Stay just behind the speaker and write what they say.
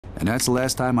And that's the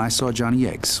last time I saw Johnny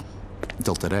Eggs.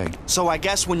 Until today. So I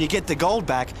guess when you get the gold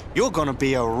back, you're gonna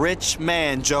be a rich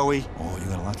man, Joey. Oh, you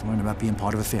got a lot to learn about being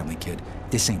part of a family, kid.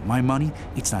 This ain't my money,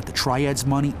 it's not the Triad's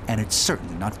money, and it's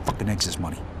certainly not fucking Eggs'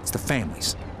 money. It's the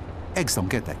family's. Eggs don't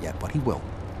get that yet, but he will.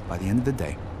 By the end of the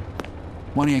day.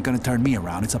 Money ain't gonna turn me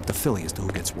around, it's up to Philly as to who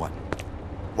gets what.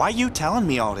 Why you telling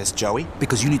me all this, Joey?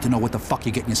 Because you need to know what the fuck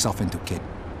you're getting yourself into, kid.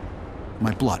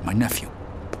 My blood, my nephew.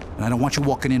 And I don't want you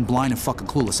walking in blind and fucking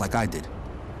clueless like I did.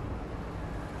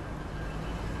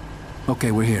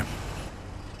 Okay, we're here.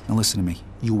 Now listen to me.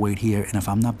 You wait here, and if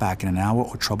I'm not back in an hour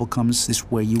or trouble comes this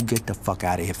way, you get the fuck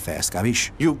out of here fast,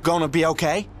 Gavish? You gonna be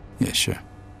okay? Yeah, sure.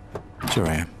 Sure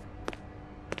I am.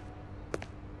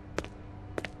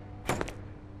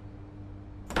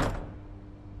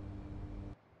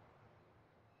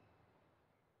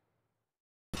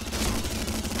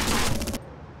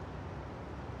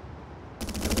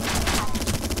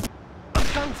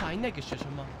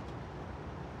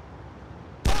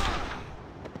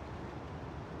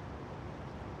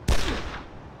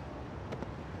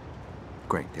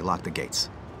 Great, they locked the gates.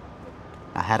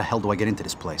 Now how the hell do I get into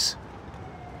this place?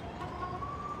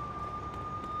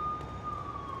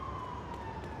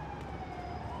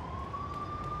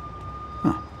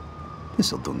 Huh.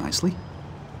 This'll do nicely.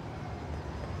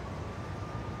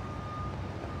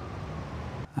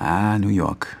 Ah, New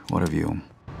York. What a view.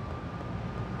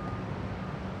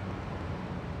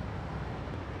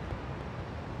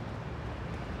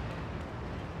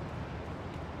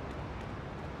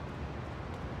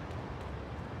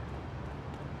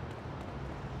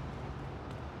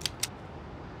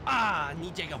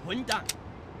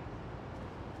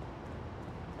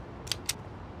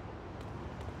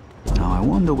 Now I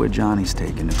wonder where Johnny's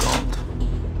taking the gold.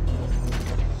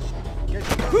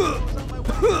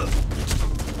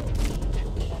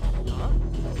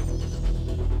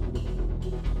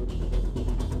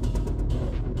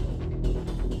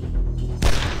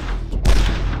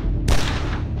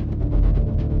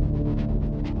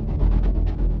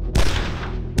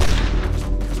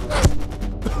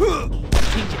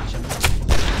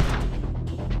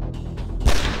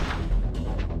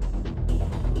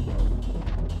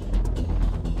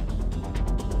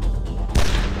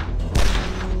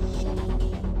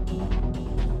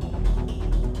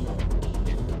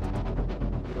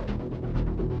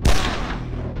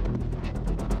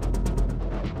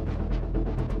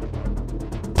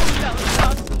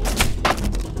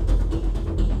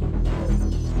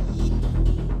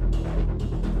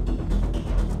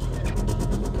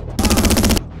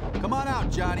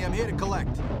 Johnny, I'm here to collect.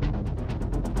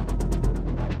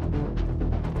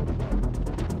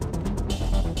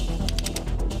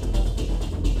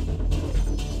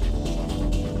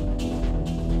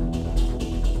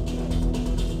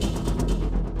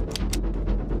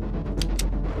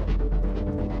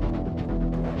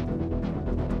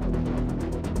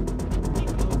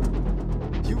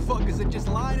 You fuckers are just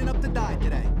lining up to die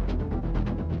today.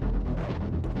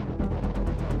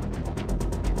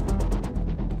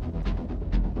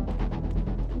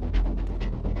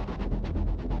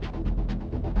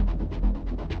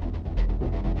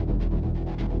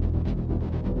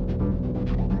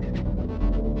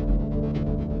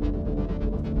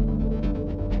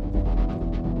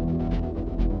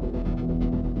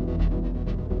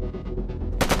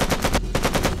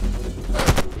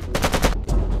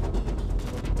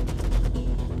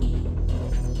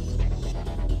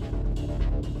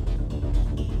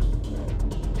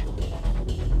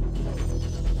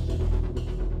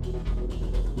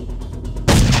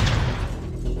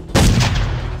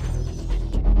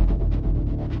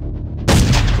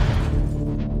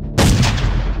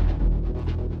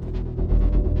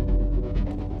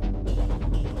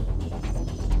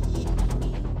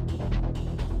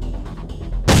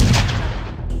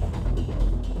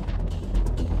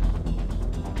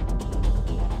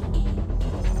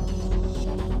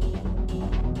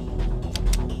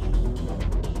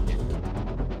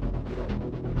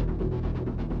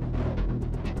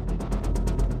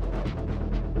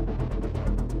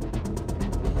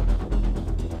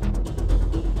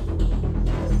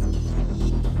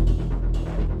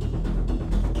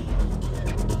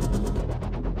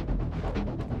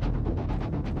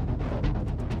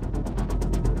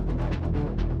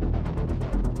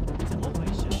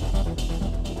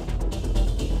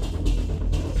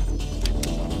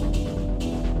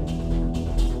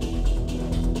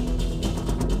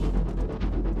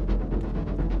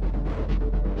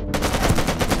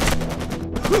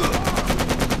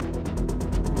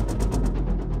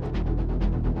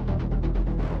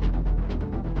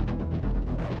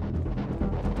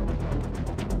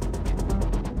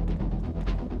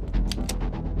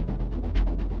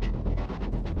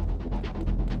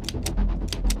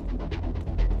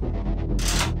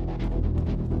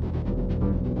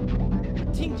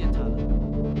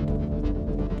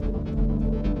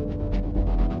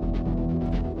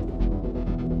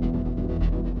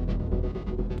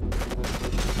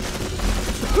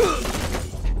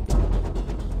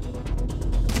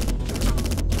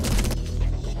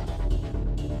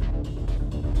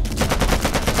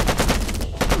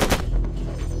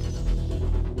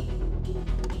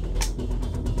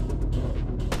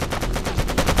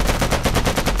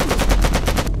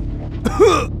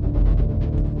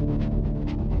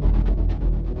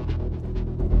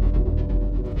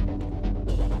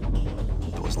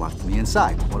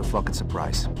 inside. What a fucking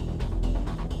surprise.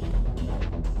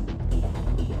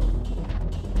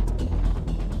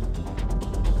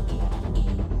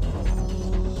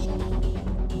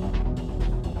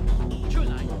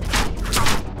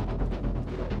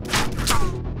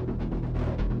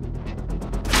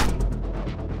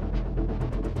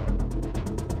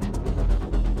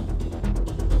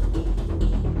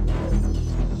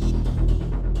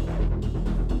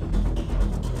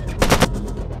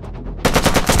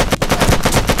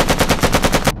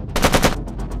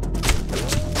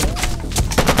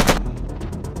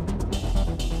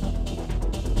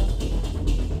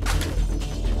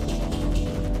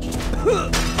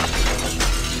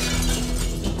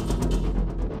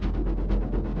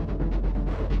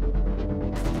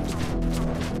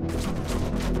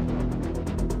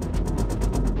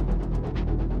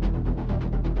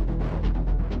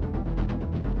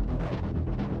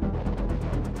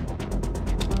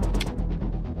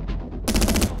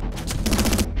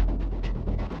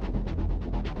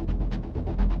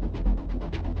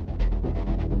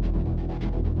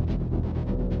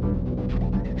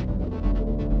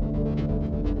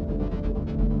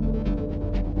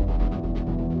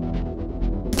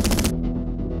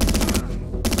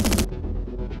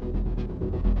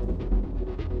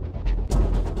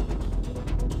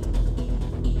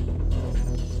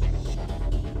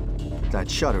 That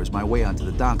shutter is my way onto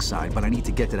the dockside, but I need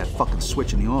to get to that fucking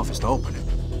switch in the office to open it.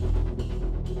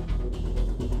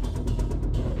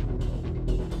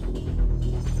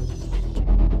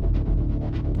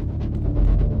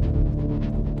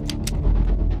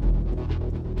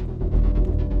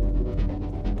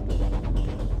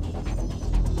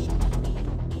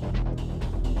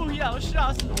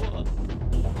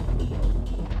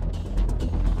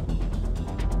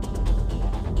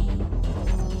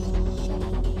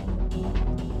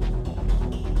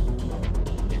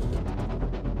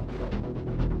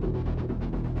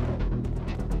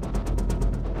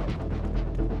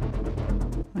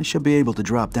 I should be able to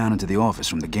drop down into the office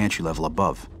from the gantry level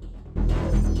above.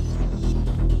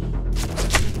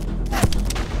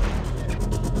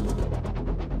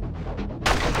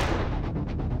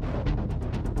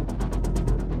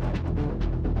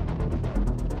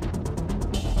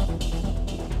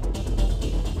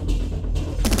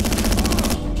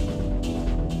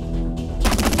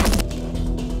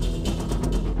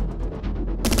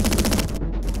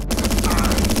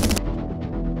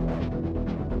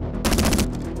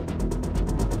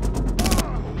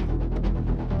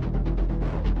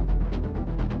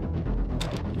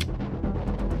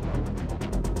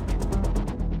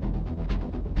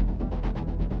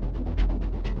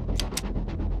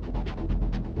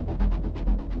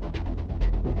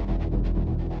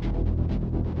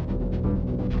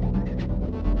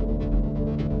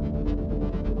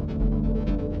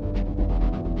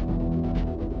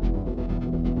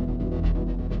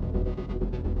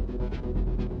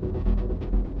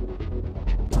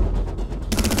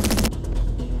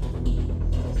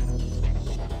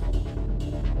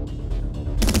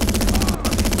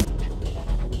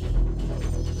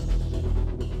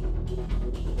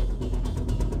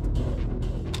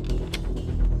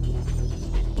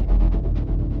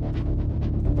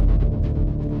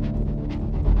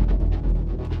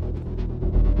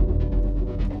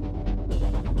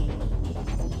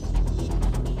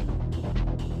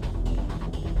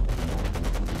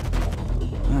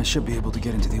 I should be able to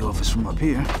get into the office from up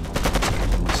here.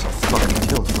 Get myself fucking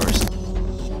killed first.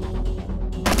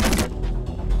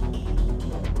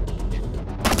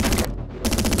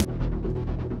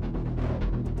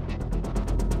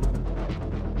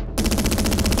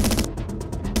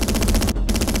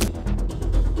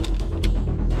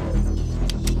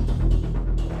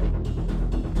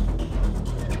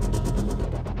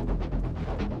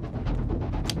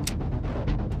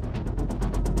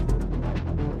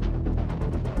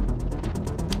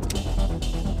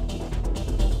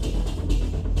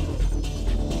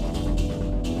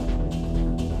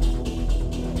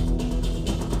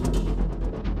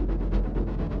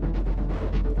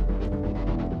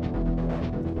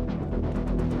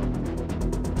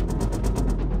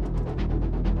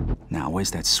 Now,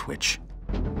 where's that switch?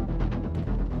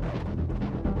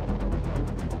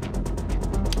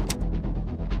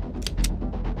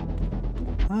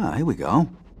 Ah, here we go.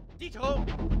 Dito.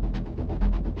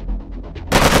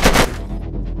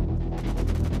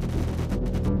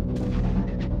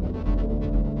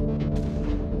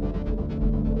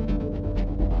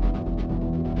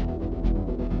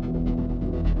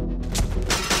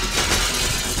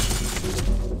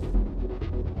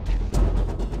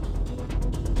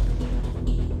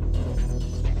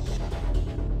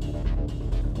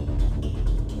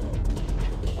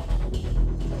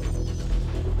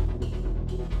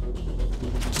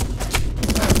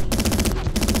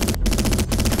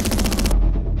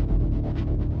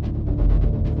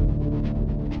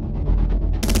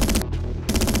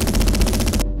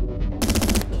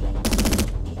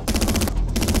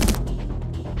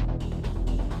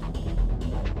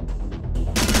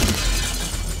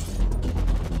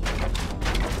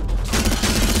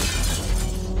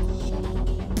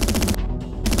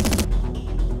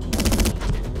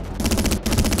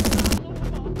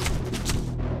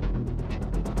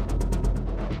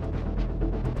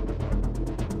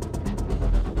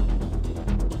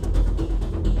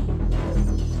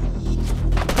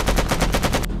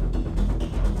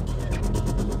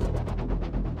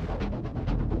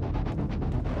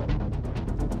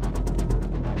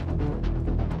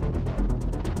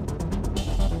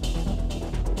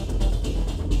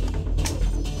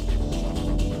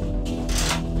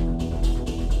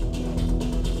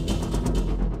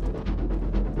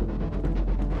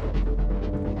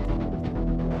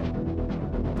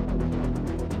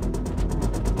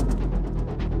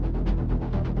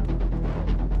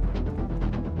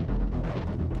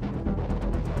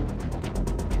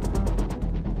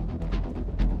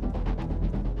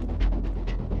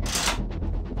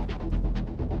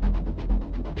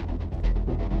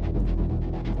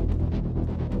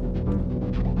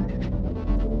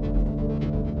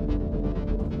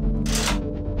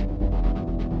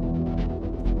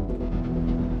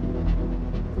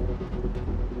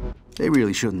 They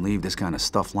really shouldn't leave this kind of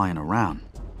stuff lying around.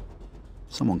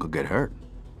 Someone could get hurt.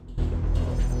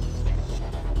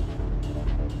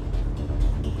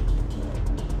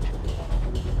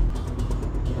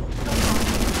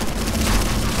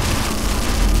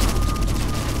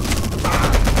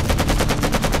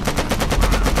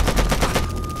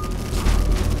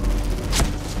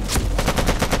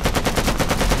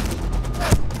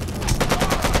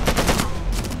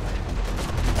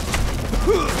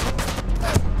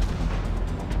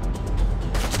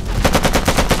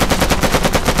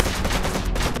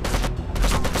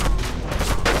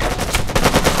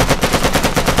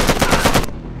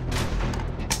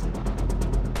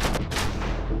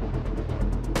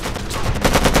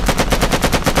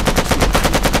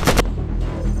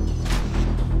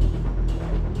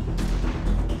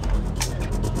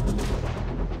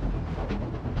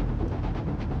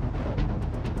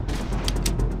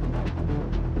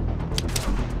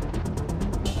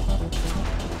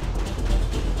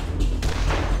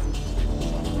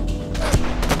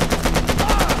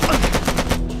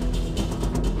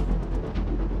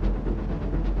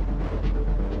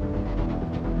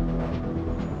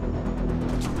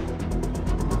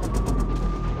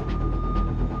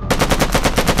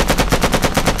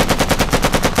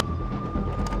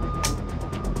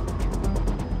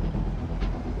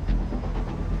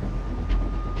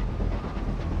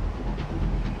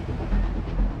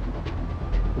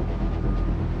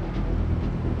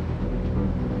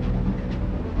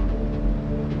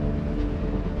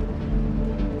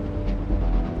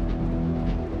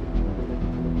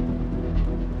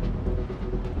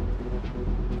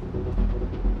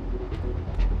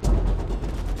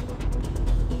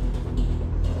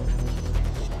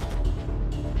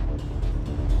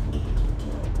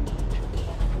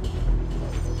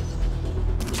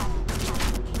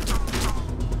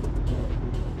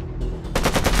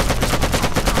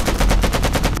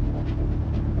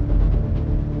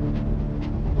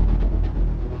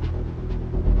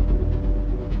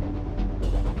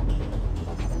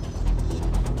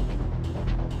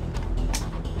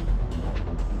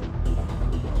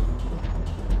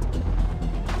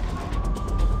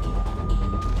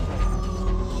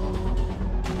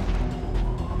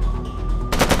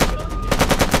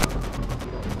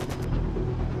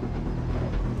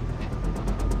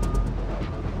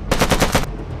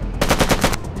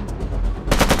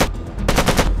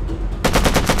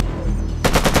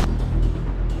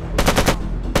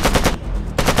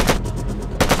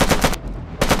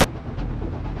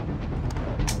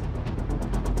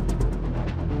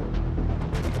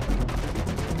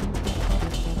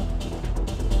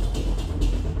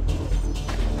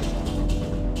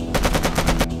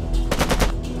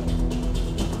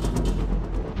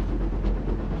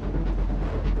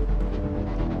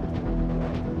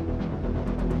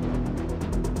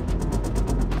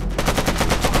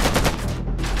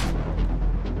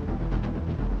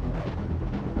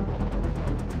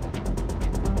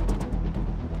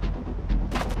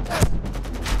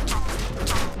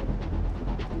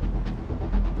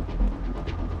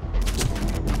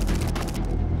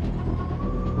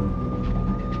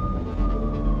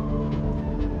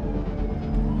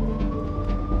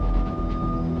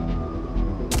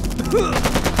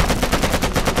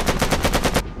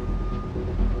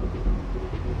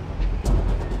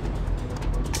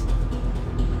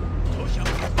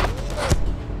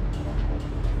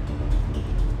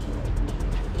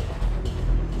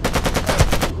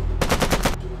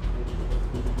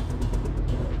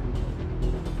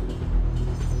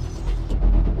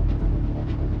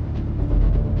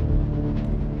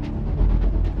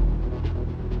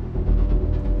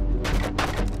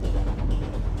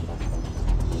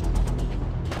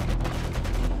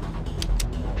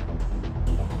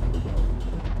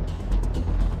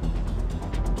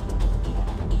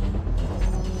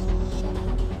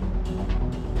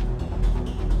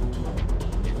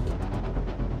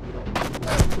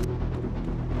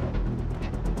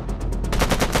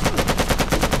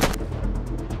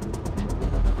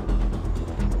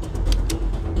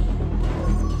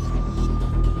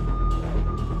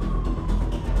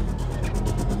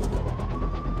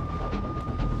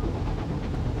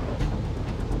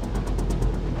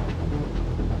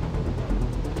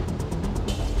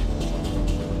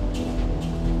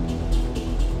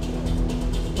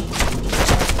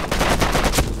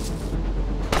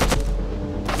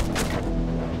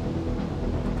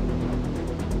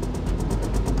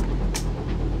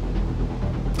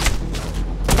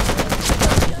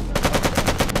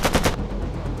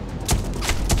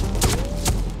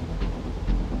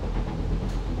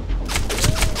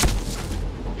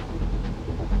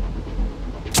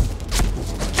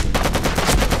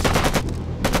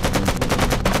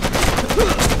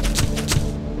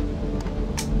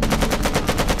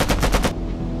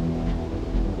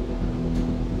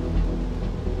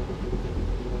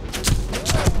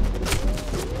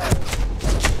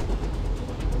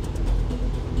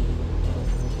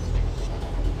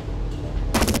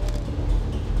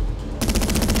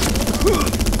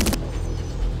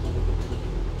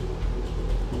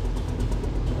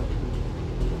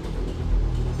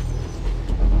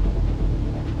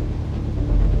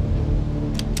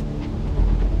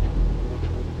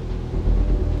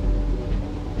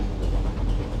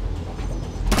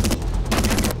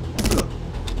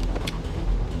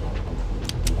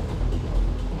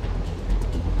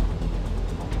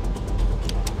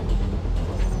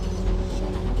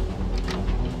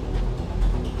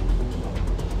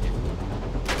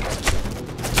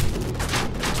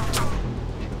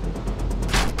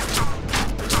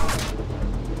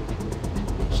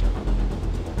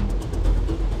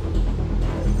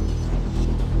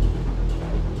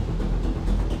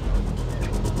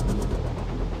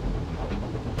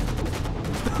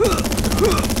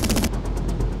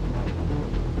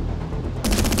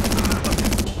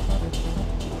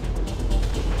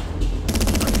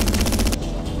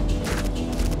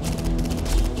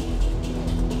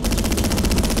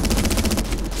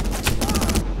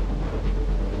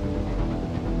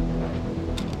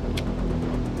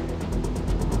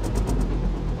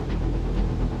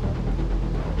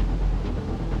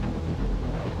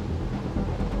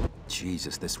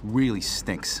 Jesus, this really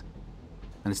stinks.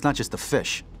 And it's not just the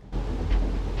fish.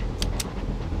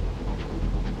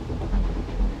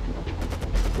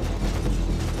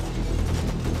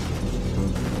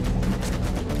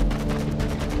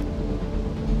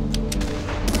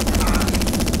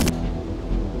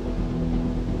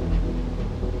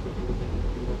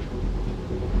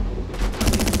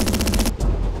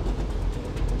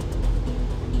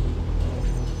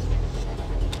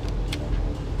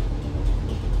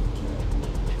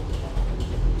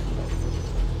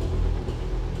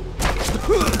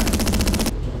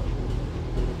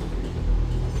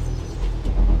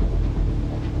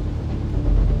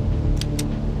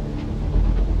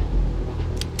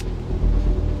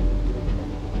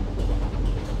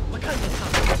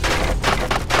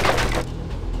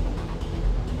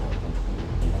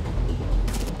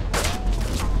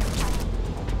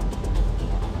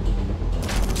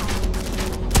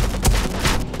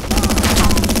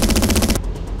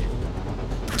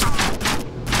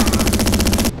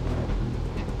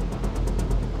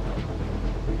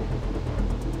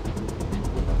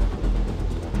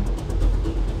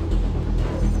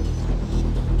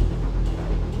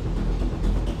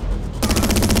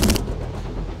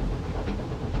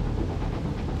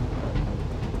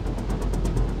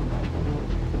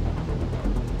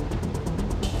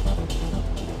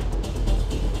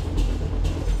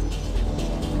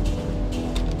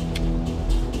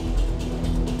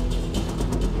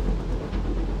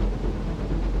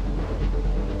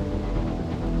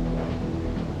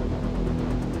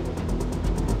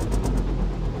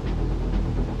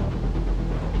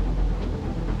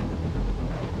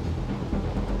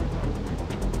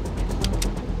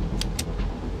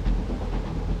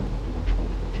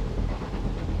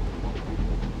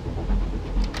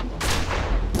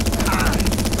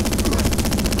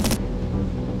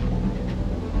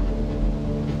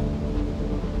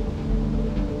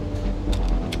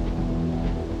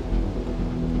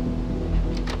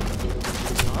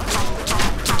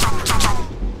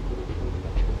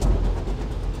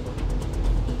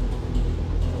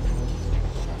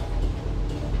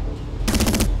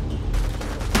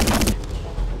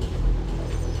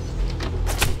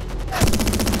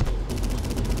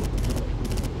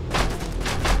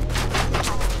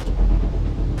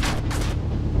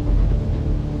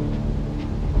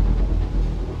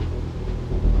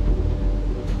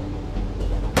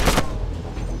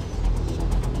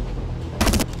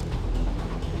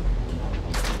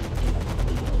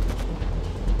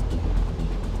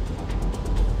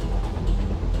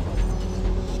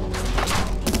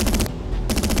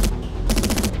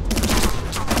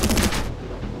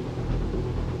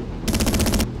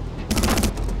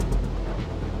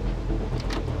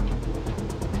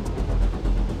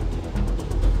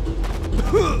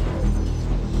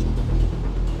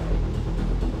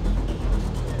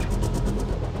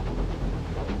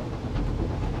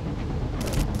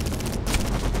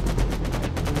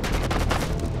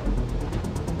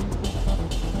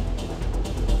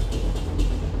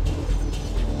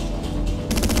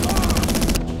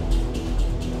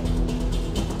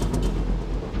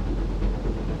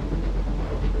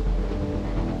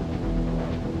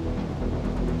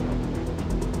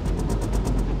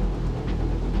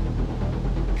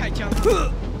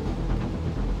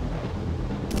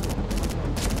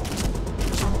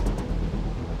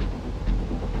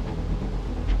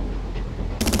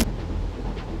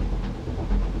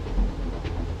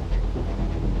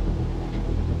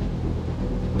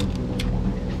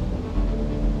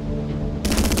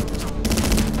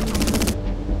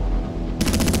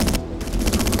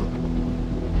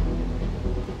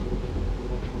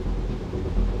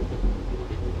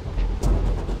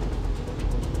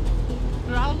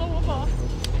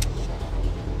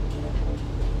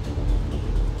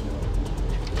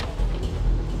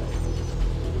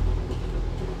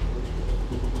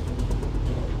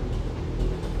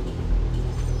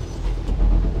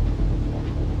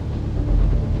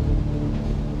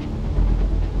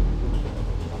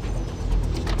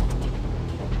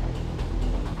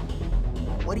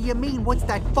 What do you mean, what's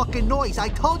that fucking noise? I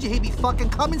told you he'd be fucking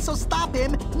coming, so stop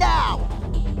him now!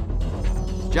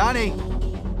 Johnny,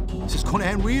 this is gonna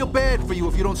end real bad for you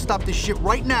if you don't stop this shit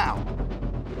right now.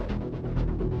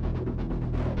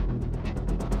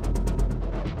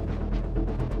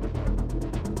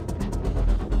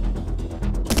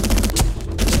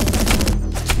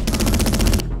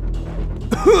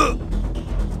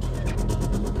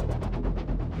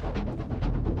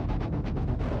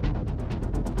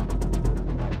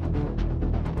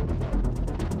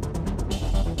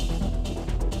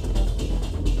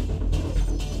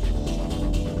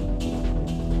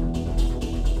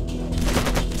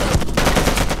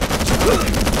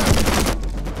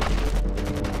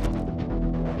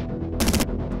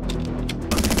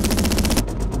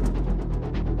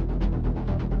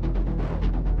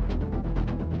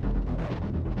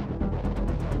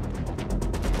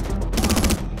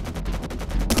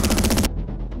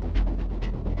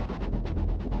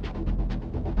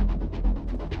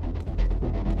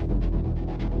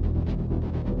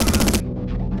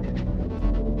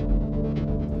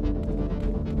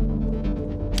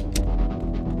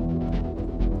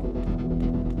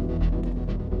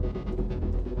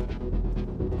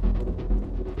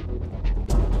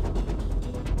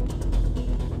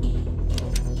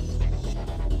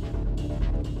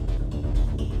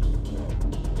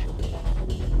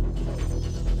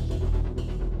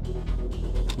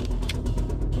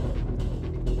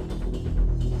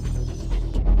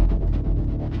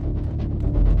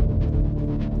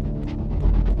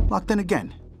 Locked in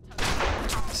again.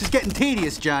 This is getting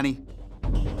tedious, Johnny.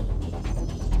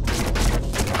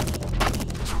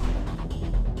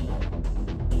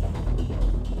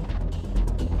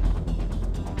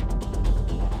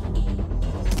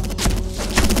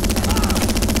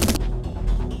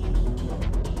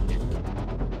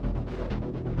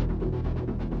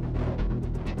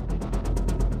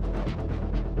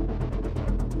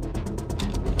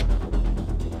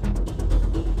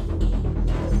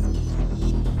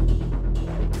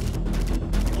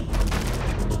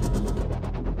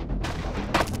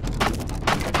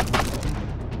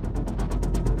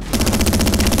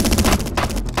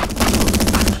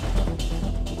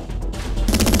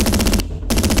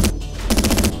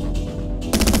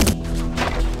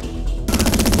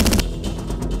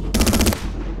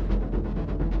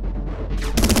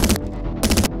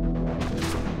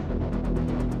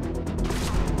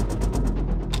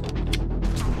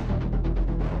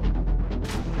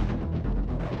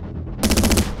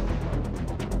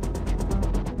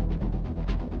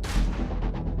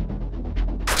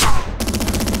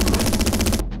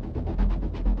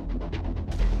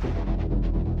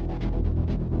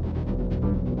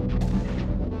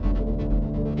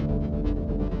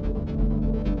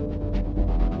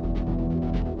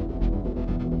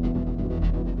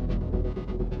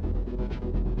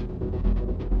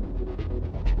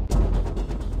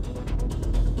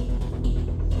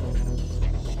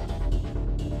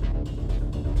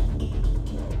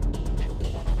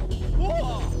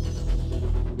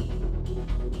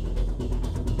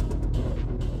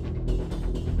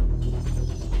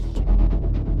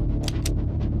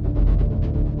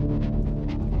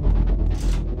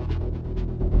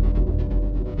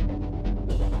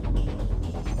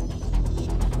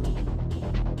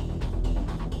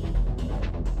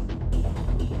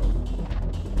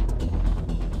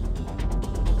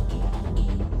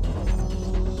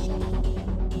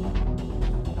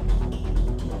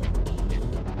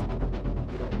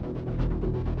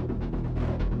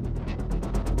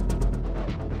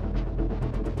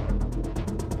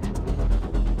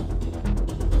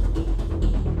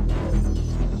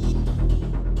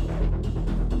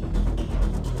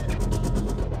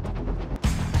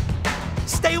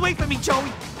 Stay away from me,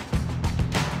 Joey!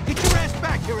 Get your ass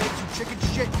back here, Eggs, you chicken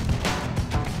shit!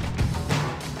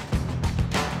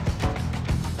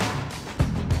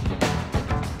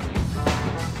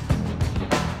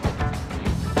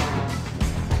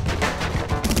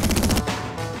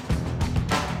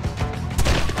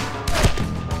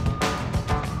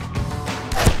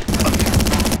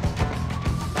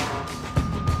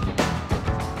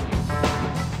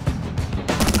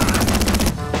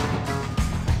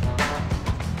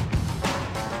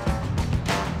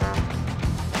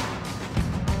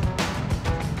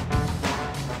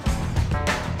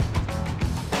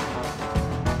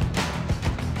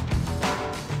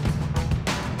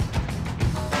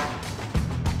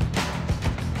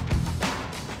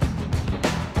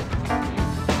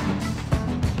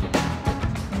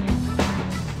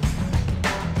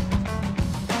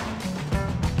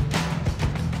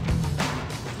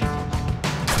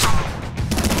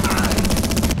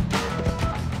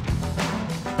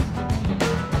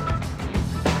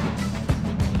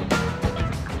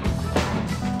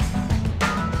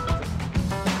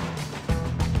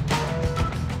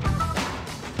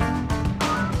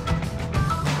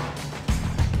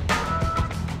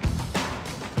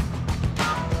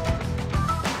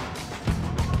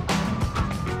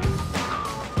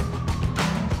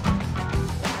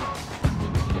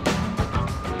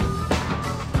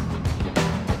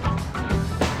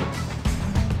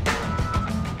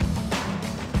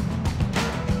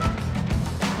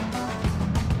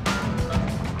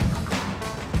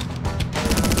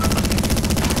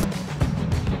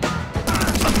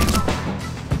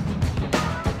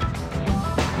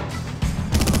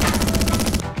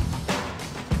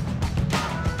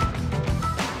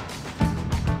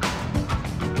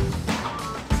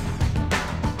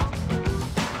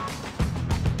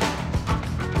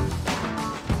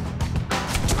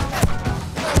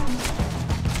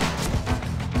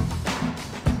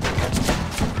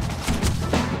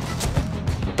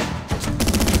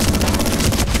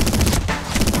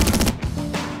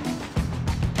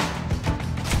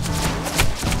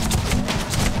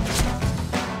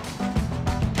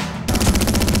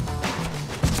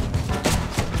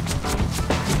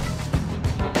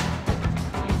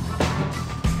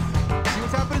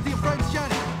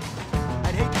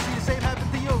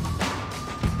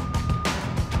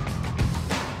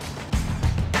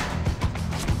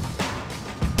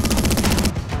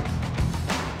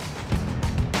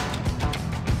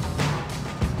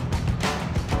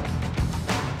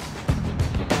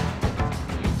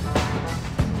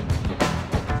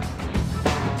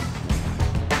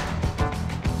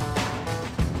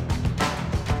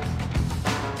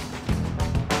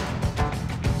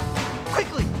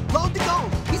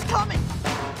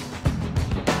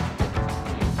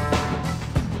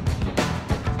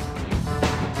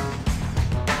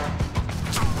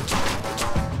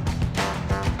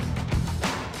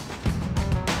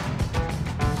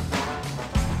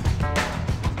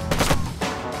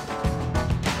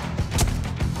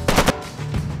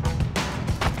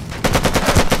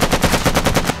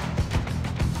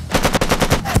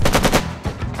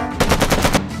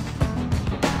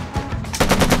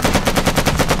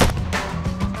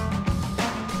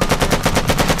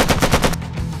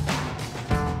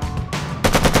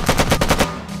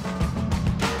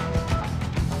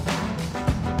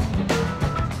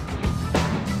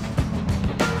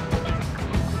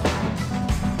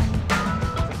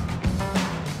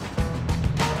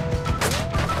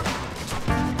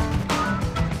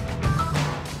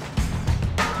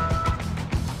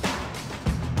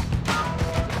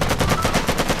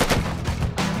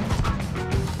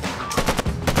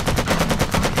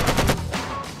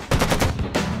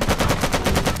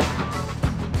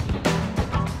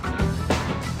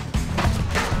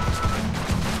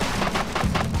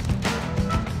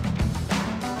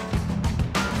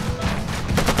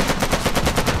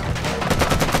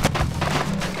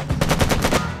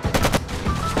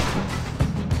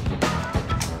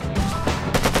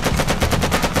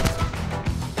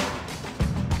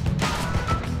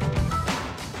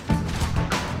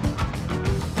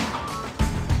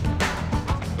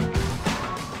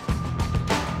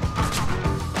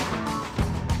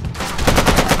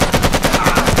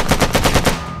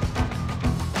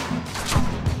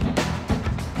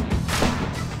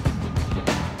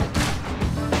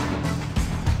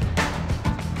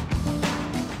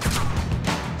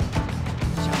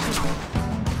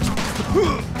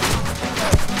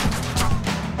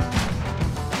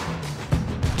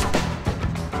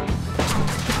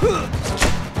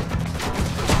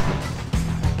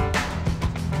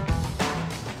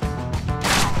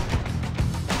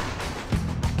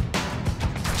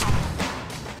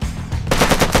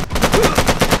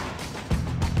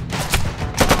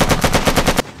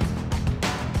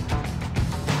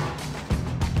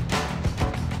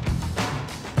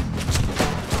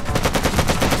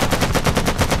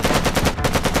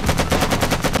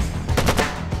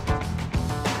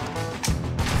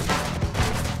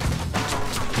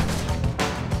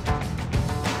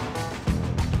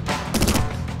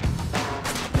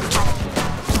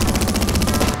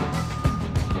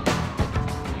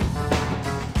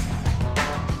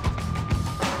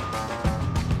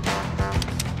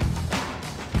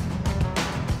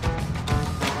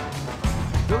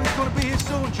 Billy's gonna be here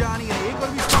soon, Johnny, and he ain't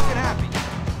gonna be fucking happy.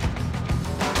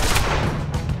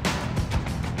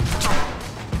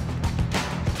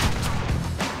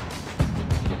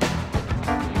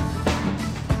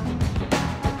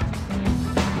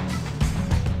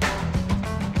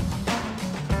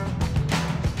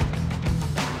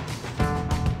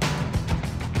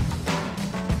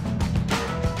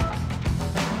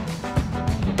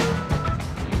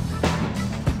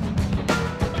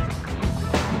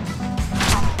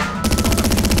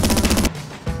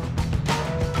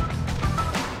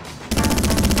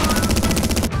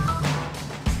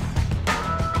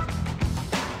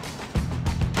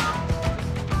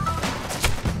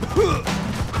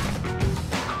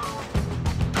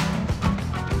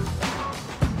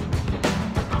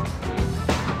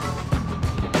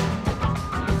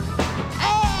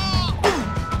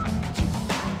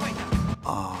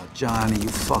 Oh, Johnny, you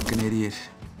fucking idiot.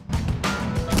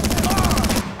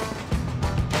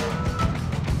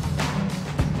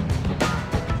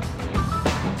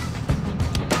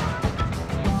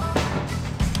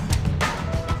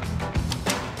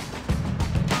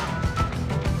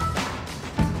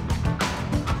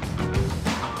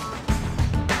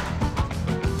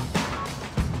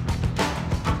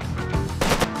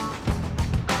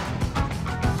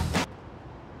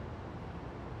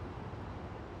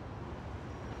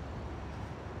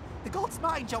 The gold's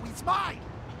mine, Joey, it's mine!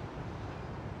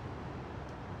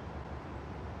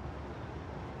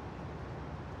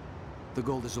 The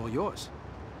gold is all yours.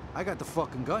 I got the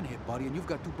fucking gun here, buddy, and you've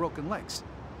got 2 broken legs.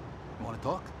 You wanna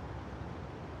talk?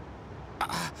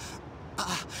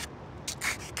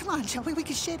 Come on, Joey, we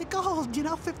can share the gold, you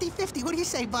know, 50-50. What do you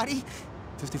say, buddy?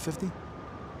 50-50?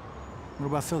 What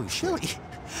about Philly? Shit. Philly?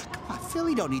 Come on,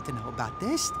 Philly don't need to know about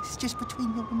this. This is just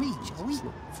between you and me, Joey.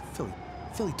 Look,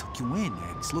 Philly took you in,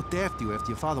 Eggs. Looked after you after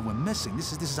your father went missing.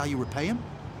 This is how you repay him?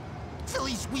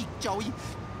 Philly's weak, Joey.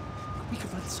 We could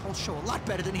run this whole show a lot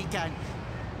better than he can.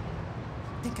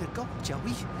 Think of the gold,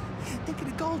 Joey. Think of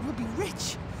the gold, we'll be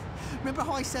rich. Remember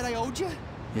how I said I owed you?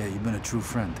 Yeah, you've been a true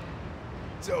friend.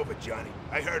 It's over, Johnny.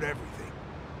 I heard everything.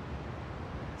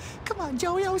 Come on,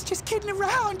 Joey, I was just kidding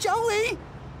around, Joey!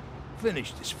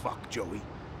 Finish this fuck, Joey.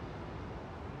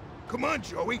 Come on,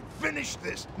 Joey. Finish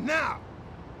this now.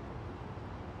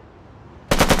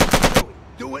 Joey,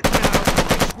 do it now, or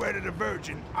I swear to the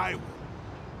Virgin, I will.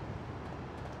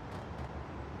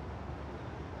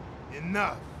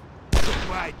 Enough.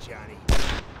 Goodbye, Johnny.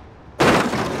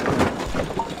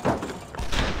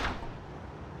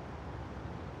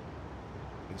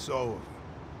 It's over.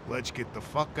 Let's get the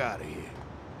fuck out of here.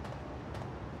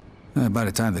 By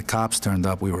the time the cops turned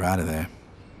up, we were out of there.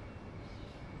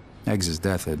 Eggs'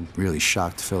 death had really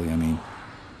shocked Philly. I mean,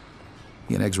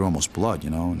 he and Eggs were almost blood, you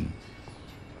know, and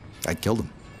I killed him.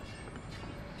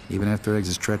 Even after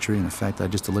Eggs' treachery and the fact I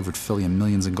just delivered Philly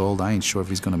millions in gold, I ain't sure if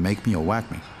he's gonna make me or whack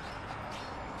me.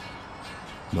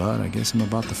 But I guess I'm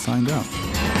about to find out.